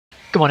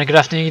Good morning, good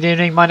afternoon, good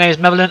evening. My name is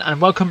Melvin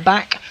and welcome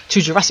back to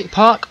Jurassic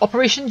Park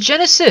Operation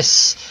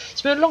Genesis.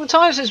 It's been a long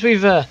time since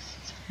we've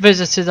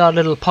visited our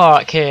little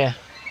park here.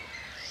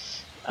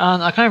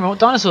 And I can't remember what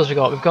dinosaurs we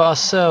got. We've got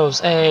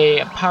ourselves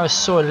a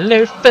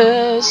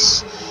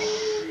Parasaurolophus.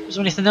 Is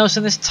there anything else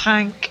in this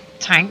tank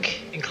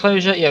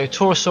enclosure? Yeah,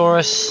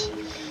 Torosaurus.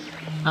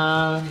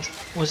 And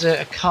was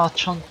it a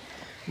Carchon?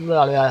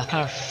 I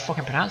can't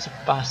fucking pronounce it,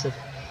 bastard.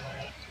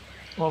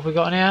 What have we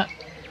got in here?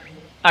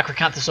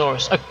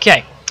 Acrocanthosaurus.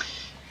 Okay.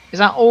 Is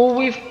that all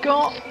we've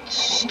got?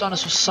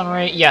 Dinosaur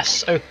summary.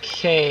 Yes.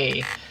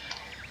 Okay.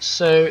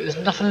 So there's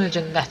nothing in the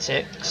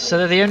genetics. So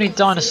they're the only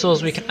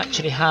dinosaurs we can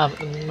actually have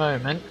at the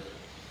moment.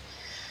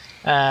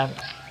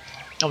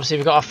 Obviously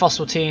we've got our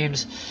fossil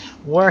teams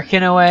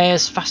working away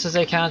as fast as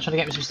they can, trying to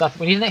get me some stuff.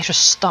 We need an extra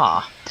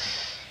star.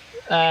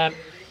 Urgent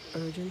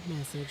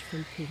message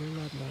from Peter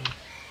Ludlow.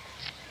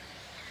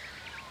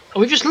 Oh,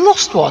 we've just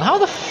lost one. How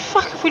the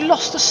fuck have we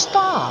lost a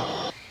star?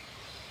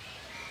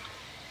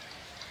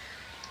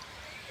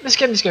 This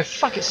game needs to go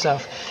fuck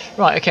itself.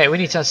 Right, okay, we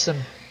need to add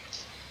some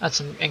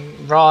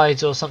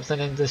rides or something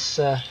in this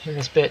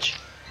bitch.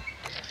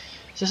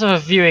 So let's have a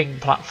viewing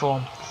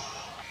platform.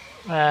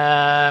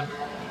 Let's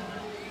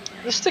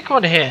stick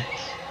one here,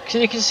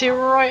 because you can see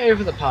right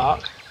over the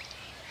park.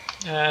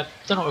 Don't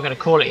know what we're going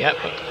to call it yet,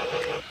 but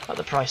at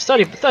the price,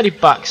 30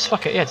 bucks.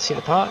 Fuck it, yeah, to see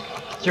the park.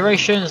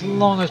 Duration as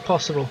long as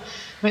possible.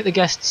 Make the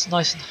guests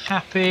nice and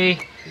happy.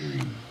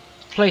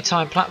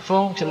 Playtime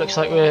platform, because it looks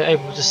like we're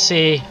able to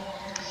see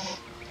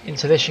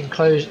into this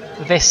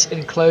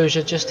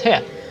enclosure just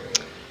here.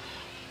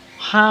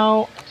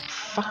 How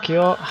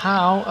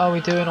are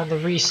we doing on the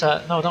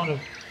research? No, I don't want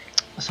to.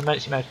 That's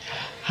emergency mode.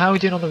 How are we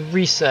doing on the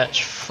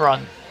research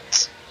front?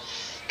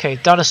 Okay,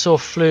 dinosaur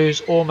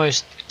flu's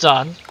almost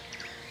done.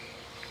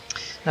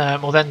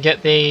 We'll then get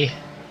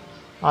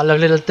our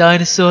lovely little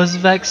dinosaurs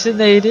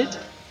vaccinated.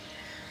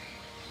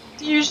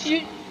 Do you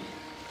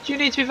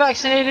need to be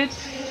vaccinated?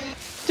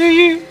 Do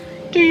you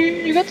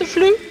got the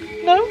flu?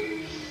 No?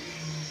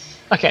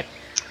 Okay,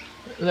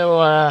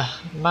 little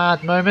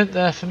mad moment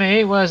there for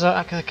me. Where's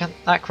that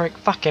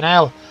fucking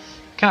hell?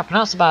 Can't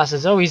pronounce the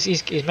bastards. Oh,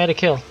 he's made a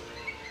kill.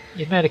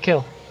 He's made a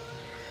kill.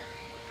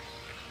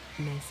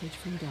 Message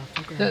from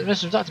Dr. Grant.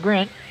 Message from Dr.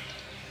 Grant.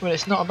 Well,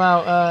 it's not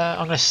about.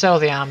 I'm going to sell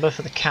the amber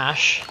for the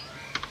cash.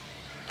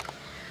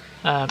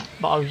 But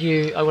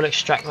I will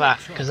extract that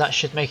because that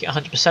should make it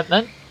 100%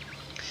 then.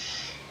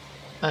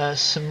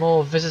 Some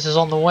more visitors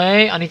on the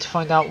way. I need to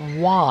find out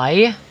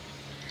why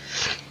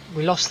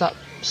we lost that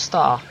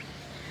star.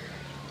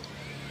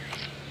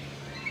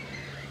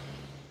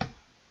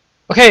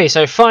 Okay,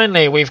 so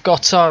finally we've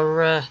got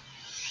our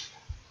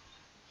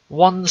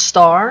 1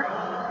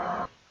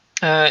 star.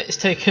 It's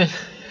taken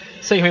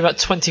me about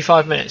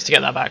 25 minutes to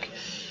get that back.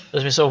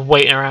 I've been sort of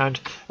waiting around.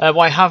 What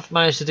I have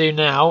managed to do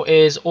now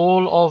is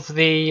all of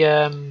the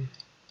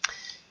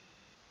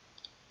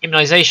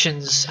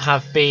immunisations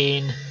have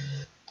been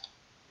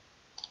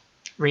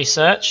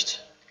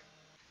researched.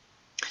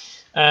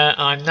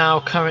 I'm now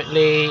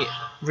currently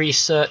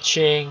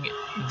researching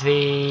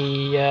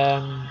the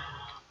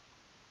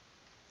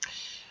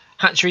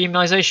hatchery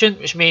immunisation,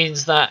 which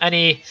means that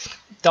any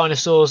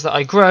dinosaurs that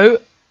I grow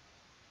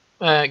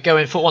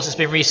going for, once it's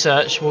been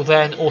researched, will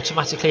then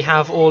automatically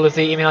have all of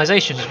the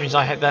immunisations, which means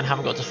I then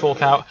haven't got to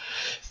fork out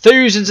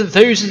thousands and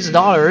thousands of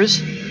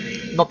dollars.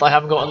 Not that I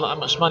haven't got that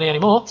much money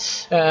anymore.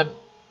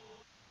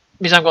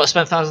 Means I've got to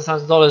spend thousands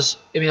of dollars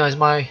immunise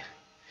my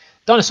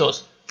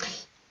dinosaurs.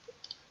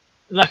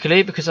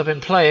 Luckily, because I've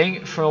been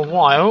playing for a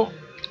while,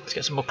 let's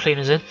get some more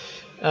cleaners in.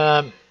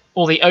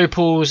 All the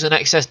opals and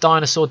excess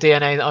dinosaur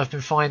DNA that I've been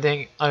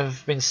finding,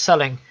 I've been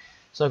selling.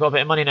 So I've got a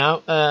bit of money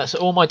now. So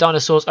all my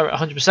dinosaurs are at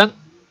 100%.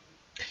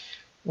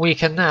 We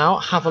can now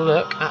have a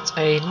look at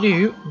a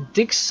new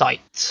dig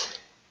site.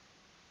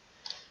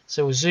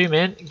 So we'll zoom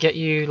in, get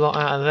you lot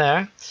out of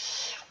there.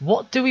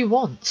 What do we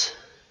want?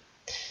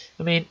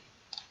 I mean,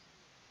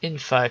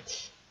 info.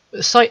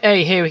 Site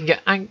A here we can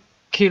get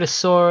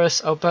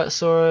Ankylosaurus,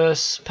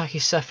 Albertosaurus,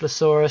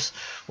 Pachycephalosaurus.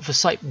 Or for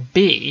site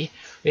B,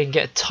 we can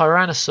get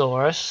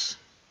Tyrannosaurus,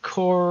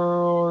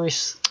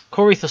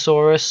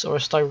 Corythosaurus, or a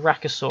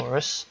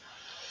Styracosaurus.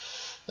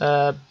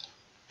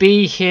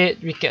 B here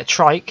we can get a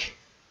Trike,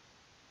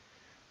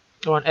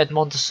 or an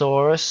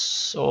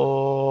Edmontosaurus,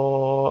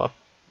 or a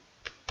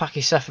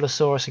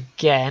Pachycephalosaurus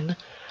again.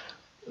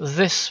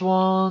 This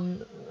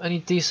one, any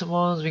decent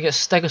ones? We get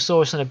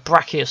Stegosaurus and a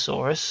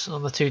Brachiosaurus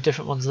on the 2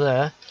 different ones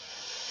there.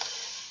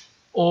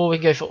 Or we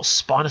can go for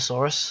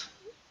Spinosaurus.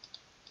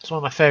 It's one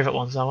of my favourite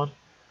ones, that one.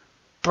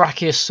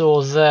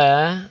 Brachiosaur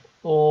there.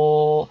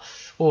 Or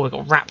we've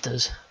got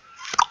Raptors.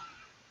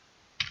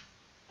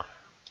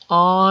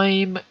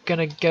 I'm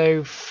gonna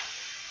go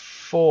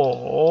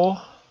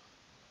for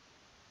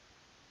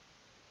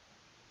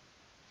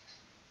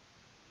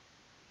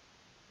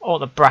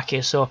the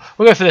Brachiosaur.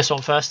 We'll go for this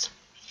one first.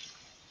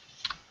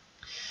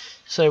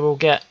 So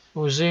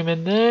we'll zoom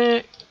in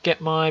there,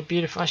 get my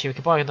beautiful. Actually, we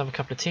could buy another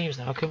couple of teams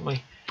now, couldn't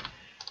we?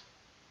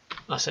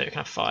 That's it. We can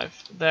have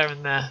 5 there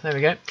and there. There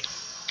we go.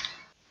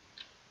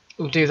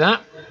 we'll do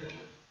that.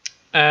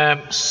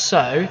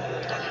 So,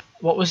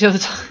 what was the other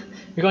time?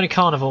 We got any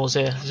carnivores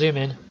here? Zoom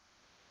in.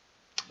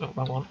 Oh,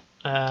 wrong one.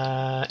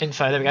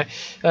 Info, there we go.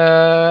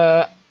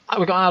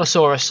 We've got an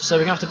Allosaurus, so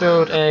we're going to have to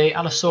build a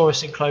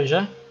Allosaurus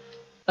enclosure.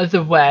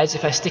 Otherwise,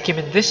 if I stick him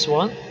in this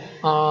one,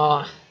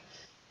 our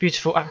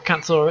beautiful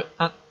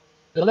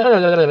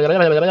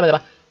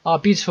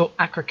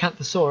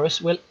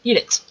Acrocanthosaurus will eat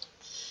it.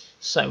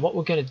 So what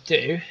we're going to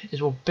do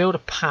is we'll build a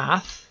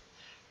path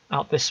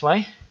out this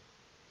way.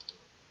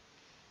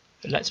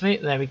 If it lets me,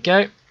 there we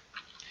go.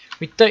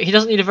 He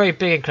doesn't need a very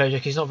big enclosure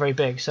because he's not very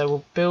big, so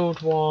we'll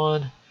build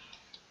one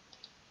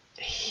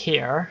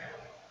here.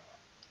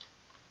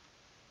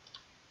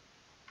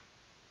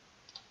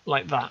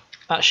 Like that.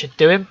 That should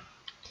do him.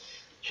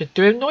 Should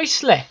do him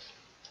nicely.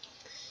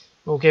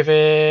 We'll give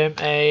him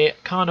a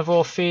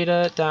carnivore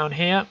feeder down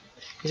here.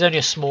 He's only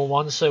a small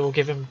one, so we'll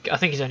give him, I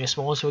think he's only a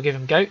small one, so we'll give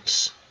him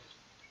goats.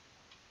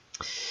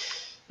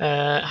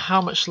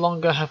 How much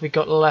longer have we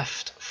got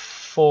left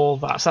for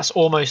that? So that's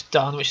almost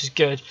done, which is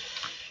good.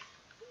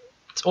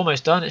 It's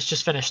almost done, it's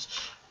just finished.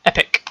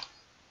 Epic.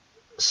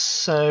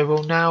 So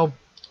we'll now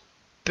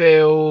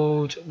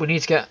build, we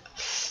need to get,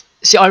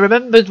 see,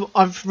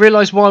 I've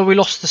realised why we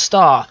lost the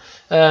star.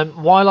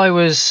 While I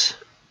was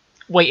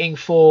waiting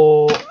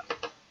for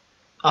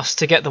us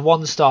to get the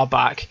 1 star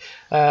back,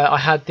 I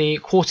had the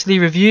quarterly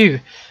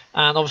review,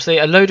 and obviously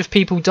a load of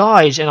people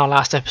died in our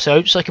last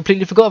episode, so I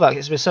completely forgot about it.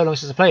 It's been so long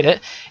since I played it.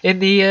 In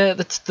the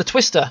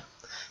twister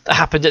that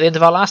happened at the end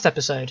of our last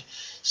episode.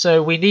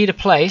 So we need a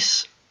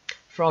place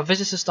for our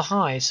visitors to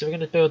hide, so we're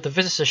going to build the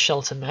visitors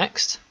shelter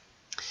next.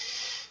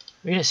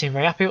 You don't seem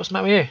very happy. What's the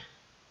matter with you?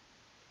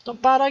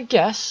 Not bad, I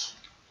guess.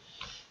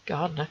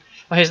 God, no.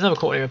 Oh, here's another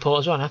quarterly report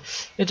as well now.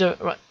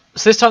 Right.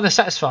 So this time they're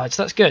satisfied,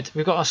 so that's good.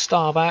 We've got our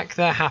star back,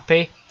 they're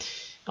happy.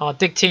 Our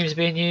dig teams are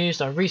being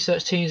used, our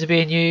research teams are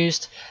being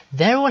used.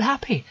 They're all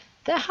happy.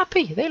 They're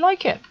happy, they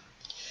like it.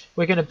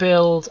 We're going to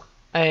build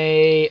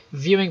a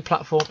viewing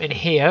platform in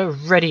here,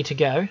 ready to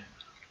go.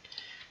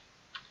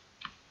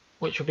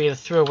 Which will be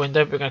through a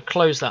window, but we're going to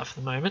close that for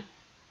the moment.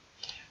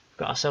 We've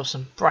got ourselves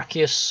some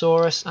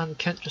Brachiosaurus and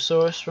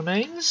Kentrosaurus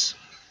remains.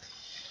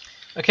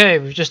 Okay,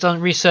 we've just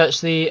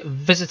researched the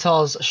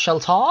visitors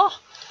shelter.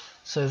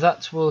 So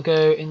that will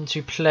go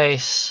into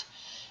place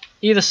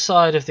either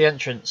side of the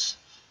entrance.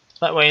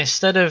 That way,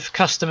 instead of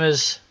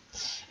customers,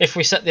 if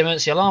we set the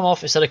emergency alarm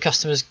off, instead of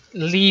customers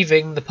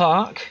leaving the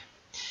park,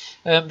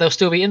 they'll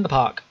still be in the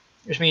park.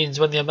 Which means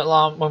when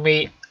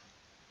we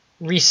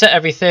reset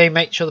everything,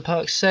 make sure the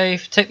park's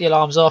safe, take the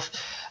alarms off,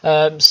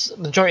 the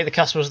majority of the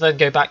customers will then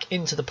go back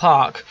into the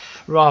park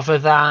rather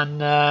than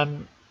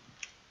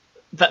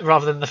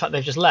the fact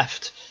they've just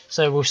left.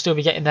 So we'll still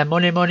be getting their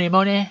money.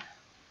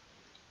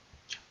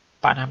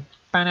 Banam,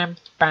 banam,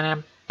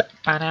 banam,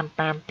 banam,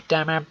 bam,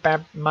 bam,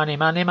 bam, money.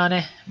 We're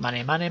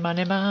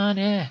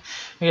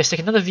going to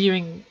stick another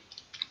viewing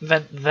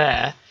vent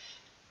there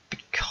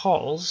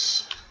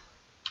because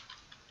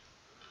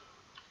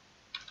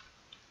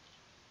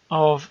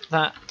of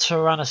that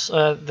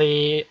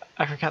the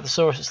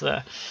Acrocanthosaurus that's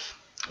there.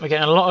 We're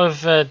getting a lot of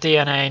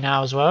DNA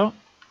now as well,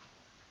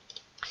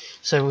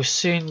 so we'll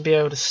soon be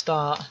able to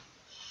start.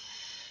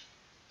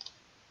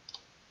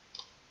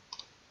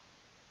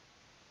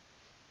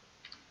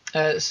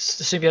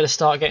 Soon be able to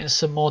start getting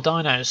some more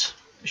dinos,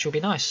 which will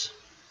be nice.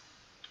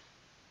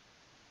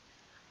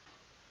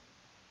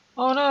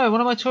 Oh no,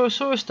 one of my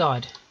Torosaurus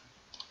died.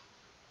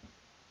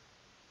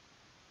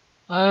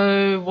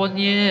 Oh, 1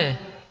 year.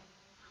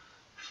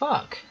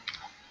 Fuck.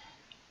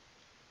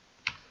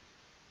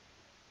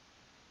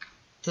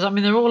 Does that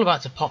mean they're all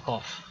about to pop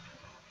off?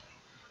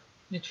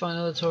 Need to find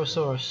another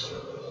Torosaurus.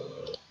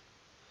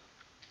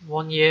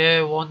 1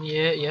 year,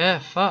 yeah,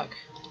 fuck.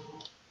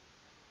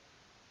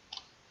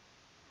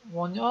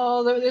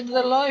 Oh, they're at the end of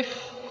their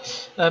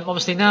life.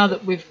 Obviously now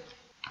that we've,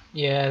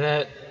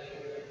 there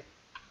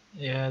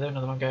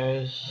another one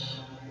goes.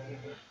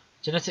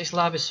 Genetics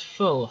lab is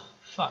full.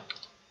 Fuck.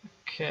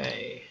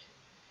 Okay.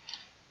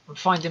 I'm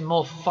finding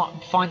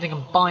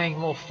and buying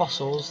more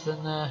fossils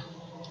than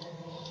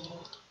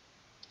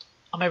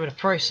I'm able to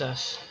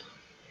process.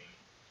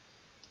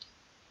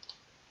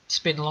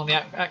 Spin along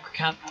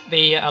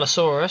the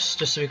Allosaurus,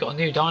 just so we've got a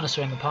new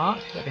dinosaur in the park.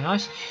 That'd be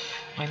nice.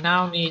 I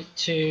now need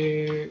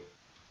to.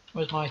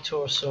 Where's my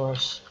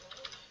Torosaurus?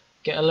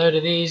 Get a load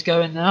of these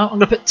going now. I'm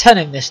going to put 10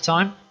 in this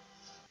time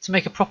to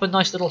make a proper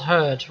nice little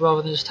herd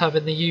rather than just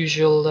having the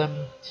usual,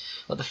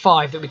 like the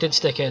 5 that we did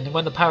stick in. And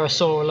when the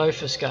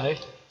Parasaurolophus go,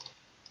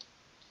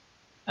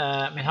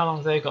 I mean, how long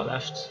have they got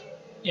left?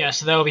 Yeah,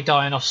 so they'll be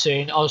dying off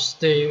soon. I'll just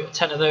do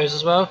 10 of those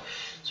as well,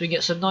 so we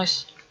get some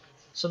nice.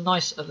 Oh,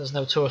 there's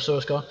no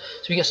Torosaurus gone.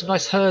 So we get some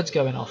nice herds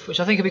going off, which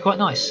I think would be quite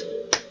nice.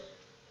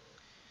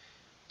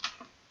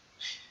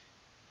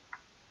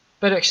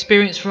 Better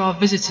experience for our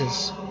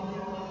visitors.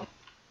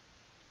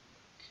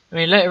 I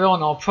mean, later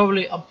on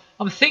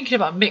I'm thinking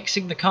about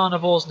mixing the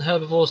carnivores and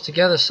herbivores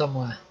together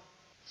somewhere,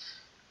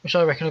 which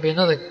I reckon will be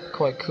another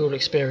quite cool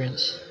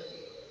experience.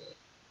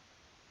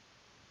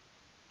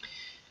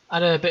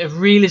 Add a bit of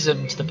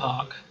realism to the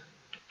park.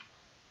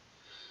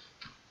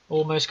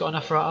 Almost got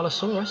enough for our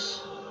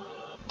Allosaurus.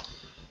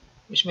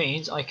 Which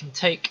means I can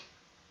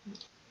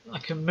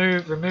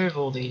remove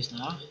all these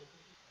now.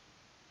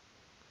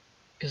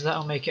 Because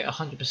that'll make it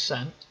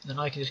 100%. Then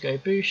I can just go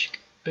booshk,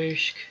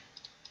 booshk,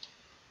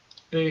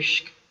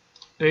 booshk,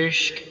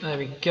 booshk. There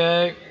we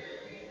go.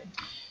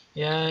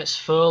 Yeah, it's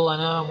full. I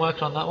know, I'm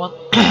working on that one.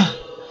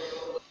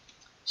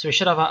 So we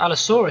should have our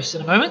Allosaurus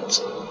in a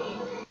moment.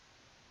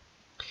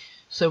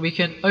 So we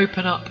can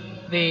open up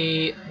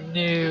the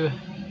new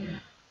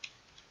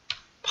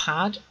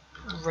pad.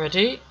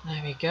 Ready.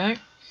 There we go.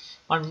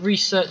 I'm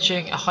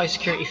researching a high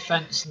security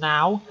fence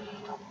now.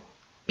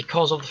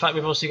 Because of the fact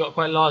we've also got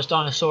quite a large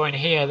dinosaur in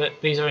here,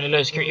 that these are only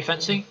low security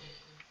fencing.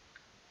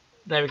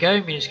 There we go,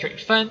 medium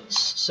security fence.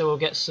 So we'll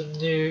get some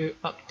new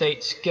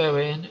updates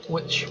going,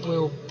 which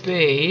will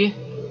be.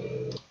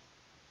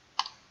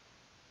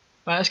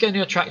 Right, let's get a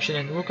new attraction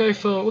in. We'll go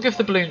for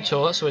the balloon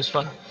tour. That's always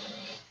fun.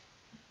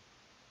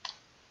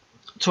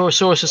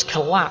 Torosaurus has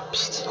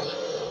collapsed.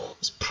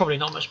 There's probably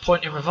not much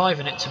point in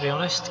reviving it, to be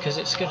honest, because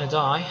it's going to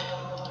die.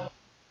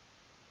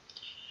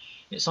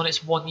 It's on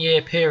its 1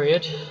 year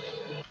period.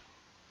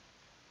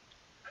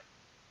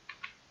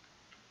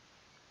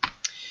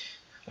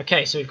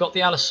 Okay, so we've got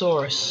the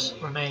Allosaurus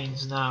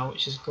remains now,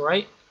 which is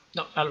great.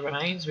 Not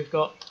remains, we've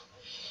got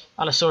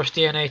Allosaurus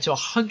DNA to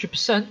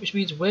 100%, which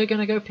means we're going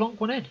to go plonk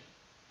one in.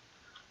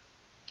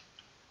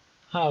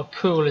 How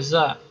cool is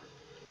that?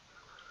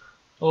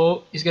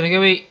 Oh, he's going to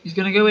go eat. He's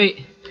going to go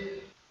eat.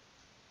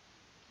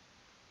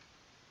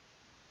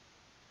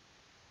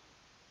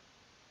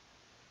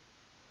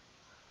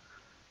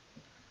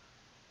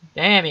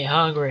 Damn, you're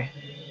hungry.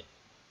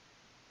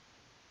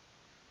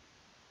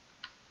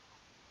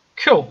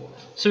 Cool.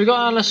 So we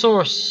got an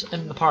Allosaurus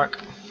in the park,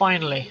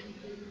 finally.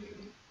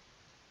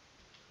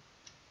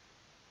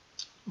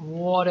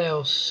 What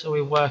else are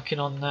we working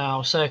on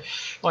now? So,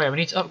 oh yeah, we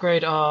need to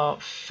upgrade our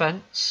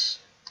fence.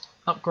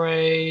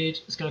 Upgrade,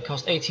 it's going to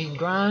cost 18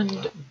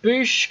 grand.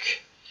 Booshk.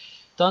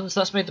 Done, so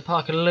that's made the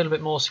park a little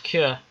bit more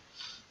secure.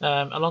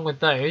 Along with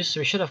those, so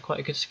we should have quite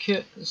a good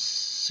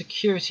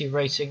security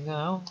rating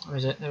now. Or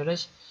is it? There it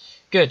is.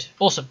 Good,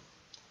 awesome.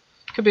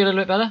 Could be a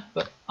little bit better,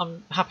 but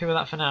I'm happy with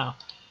that for now.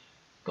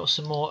 Got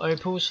some more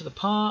opals for the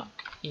park.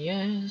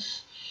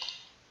 Yes.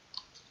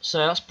 So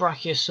that's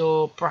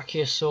Brachiosaur,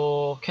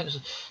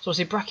 Kentrosaurus. So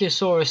obviously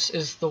Brachiosaurus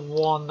is the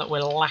one that we're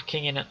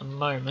lacking in at the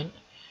moment.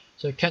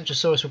 So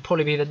Kentrosaurus will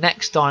probably be the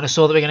next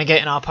dinosaur that we're going to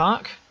get in our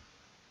park.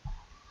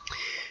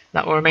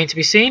 That will remain to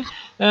be seen.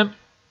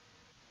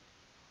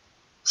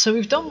 So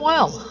we've done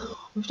well.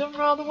 We've done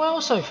rather well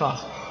so far.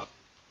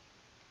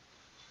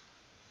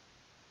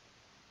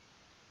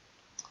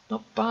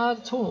 Not bad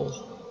at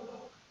all.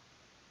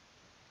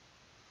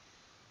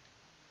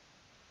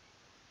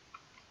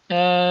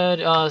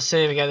 So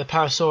here we go, the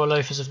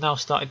Parasaurolophus have now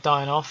started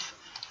dying off.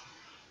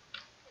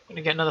 I'm going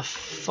to get another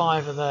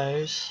 5 of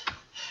those.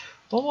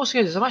 What more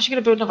good is I'm actually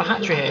going to build another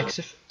hatchery here, because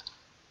if...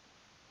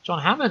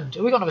 John Hammond,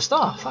 oh, we got another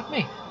star, fuck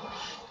me.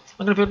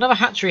 I'm going to build another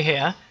hatchery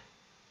here.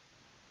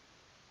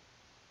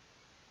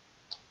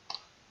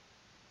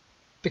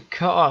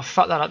 Because, oh, I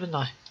fucked that up, didn't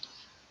I?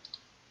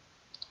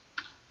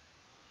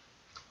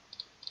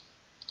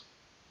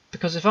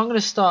 Because if I'm going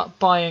to start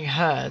buying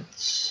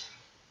herds...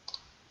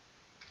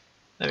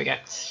 There we go.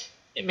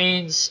 It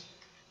means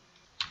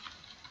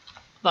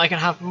that I can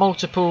have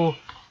multiple,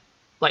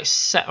 like,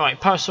 set. Right,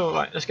 Parasaur.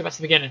 Right, let's go back to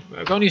the beginning.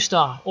 We've got a new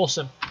star.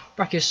 Awesome.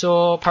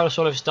 Brachiosaur,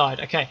 Parasaurolophus died.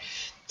 Okay.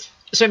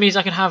 So it means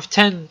I can have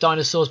 10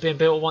 dinosaurs being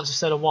built at once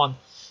instead of 1.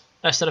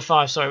 Instead of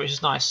 5, sorry, which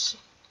is nice.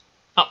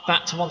 Up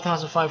that to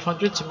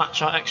 1,500 to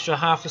match our extra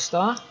half a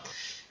star.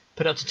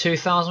 Put it up to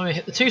 2,000 when we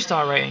hit the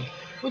 2-star rating.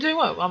 We're doing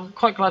well. I'm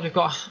quite glad we've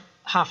got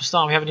half a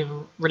star. We haven't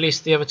even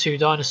released the other 2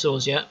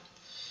 dinosaurs yet.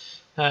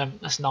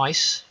 That's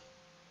nice.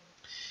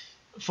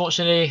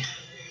 Unfortunately,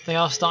 they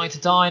are starting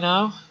to die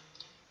now.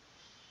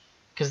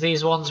 Because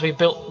these ones we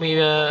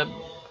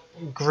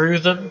grew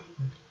them,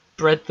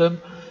 bred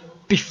them,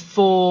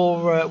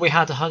 before we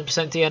had 100%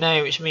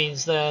 DNA, which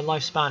means their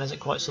lifespan isn't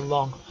quite so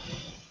long.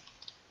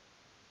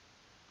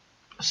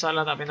 So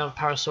that'll be another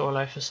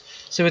Parasaurolophus.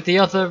 So with the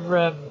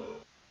other,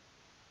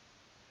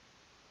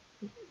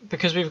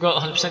 because we've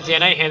got 100%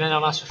 DNA here, then they'll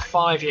last for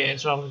 5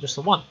 years rather than just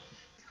the 1,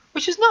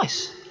 which is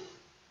nice.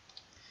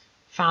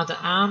 Found an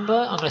amber.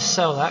 I'm going to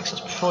sell that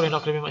because it's probably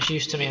not going to be much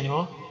use to me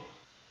anymore.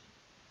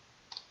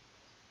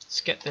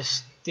 Let's get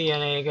this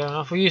DNA going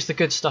off. We'll use the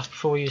good stuff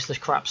before we use the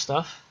crap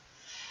stuff.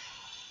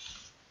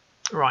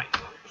 Right.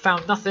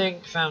 Found nothing.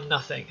 Found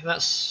nothing.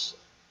 That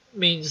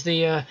means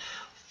the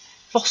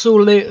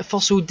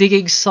fossil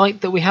digging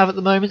site that we have at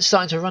the moment is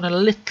starting to run a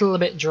little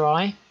bit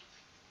dry.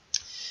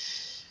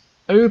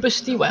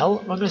 Obviously, well,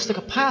 I'm going to stick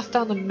a path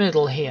down the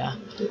middle here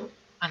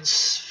and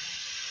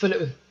fill it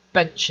with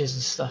benches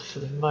and stuff for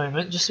the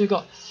moment, just so we've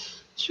got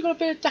a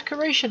bit of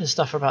decoration and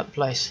stuff about the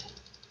place.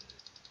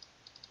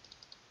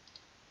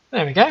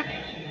 There we go.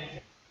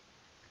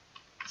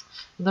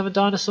 Another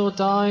dinosaur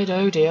died,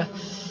 oh dear.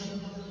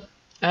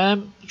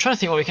 I'm trying to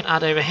think what we can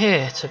add over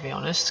here, to be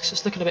honest, because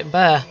it's looking a bit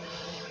bare.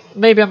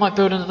 maybe I might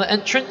build another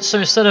entrance. So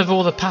instead of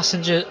all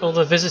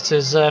the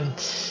visitors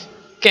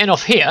getting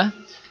off here,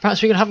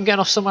 perhaps we can have them getting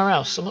off somewhere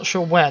else. I'm not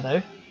sure where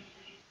though.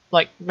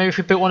 Like maybe if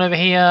we built one over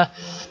here,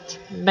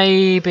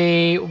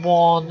 maybe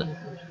one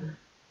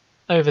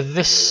over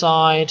this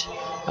side,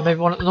 and maybe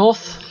one at the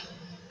north,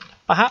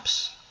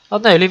 perhaps. I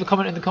don't know. Leave a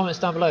comment in the comments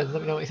down below.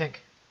 Let me know what you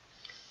think.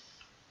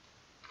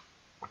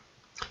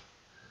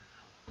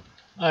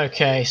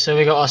 Okay, so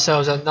we got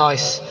ourselves a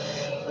nice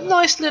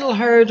little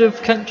herd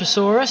of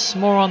Kentrosaurus.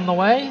 More on the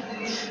way.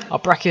 Our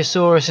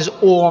Brachiosaurus is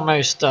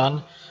almost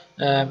done.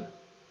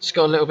 Just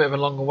got a little bit of a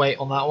longer wait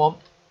on that one.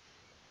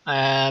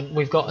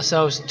 We've got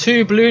ourselves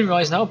 2 balloon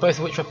rides now, both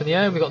of which are up in the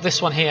air. We've got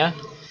this one here,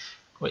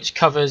 which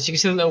covers, you can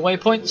see the little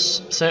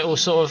waypoints, so it will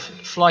sort of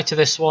fly to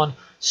this one,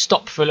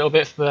 stop for a little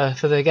bit for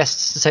the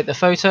guests to take their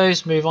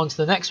photos, move on to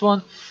the next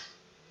one,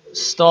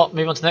 stop,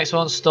 move on to the next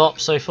one, stop,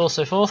 so forth,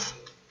 so forth.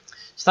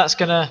 So that's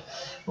gonna,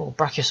 oh,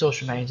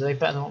 Brachiosaurus remains, are they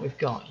better than what we've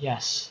got?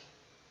 Yes.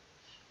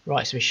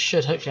 Right, so we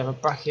should hopefully have a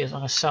Brachiosaurus, I'm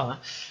gonna sell that.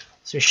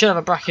 So we should have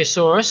a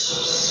Brachiosaurus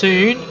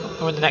soon,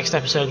 or in the next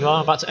episode, right?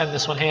 I'm about to end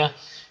this one here.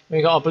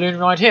 We've got our balloon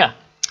ride here.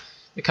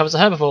 It covers the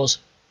herbivores.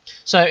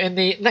 So in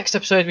the next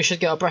episode we should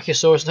get our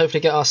Brachiosaurus and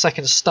hopefully get our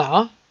second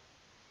star.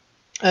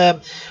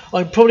 I'm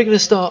probably going to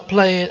start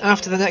playing,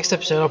 after the next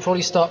episode, I'll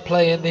probably start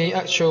playing the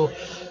actual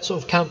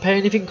sort of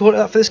campaign, if you can call it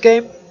that, for this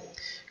game.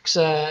 Because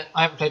I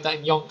haven't played that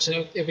in yonks,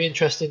 and it'll be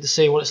interesting to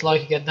see what it's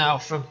like again now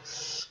from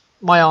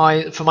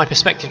my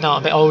perspective now,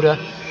 I'm a bit older,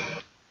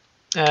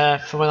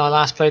 from when I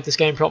last played this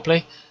game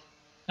properly.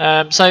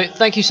 So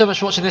thank you so much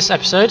for watching this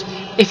episode.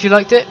 If you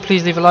liked it,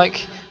 please leave a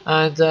like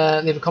and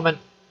leave a comment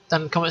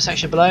down in the comment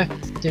section below.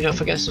 Do not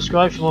forget to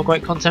subscribe for more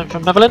great content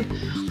from Bevelin,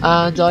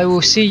 and I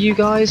will see you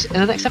guys in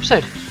the next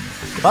episode.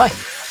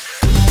 Goodbye.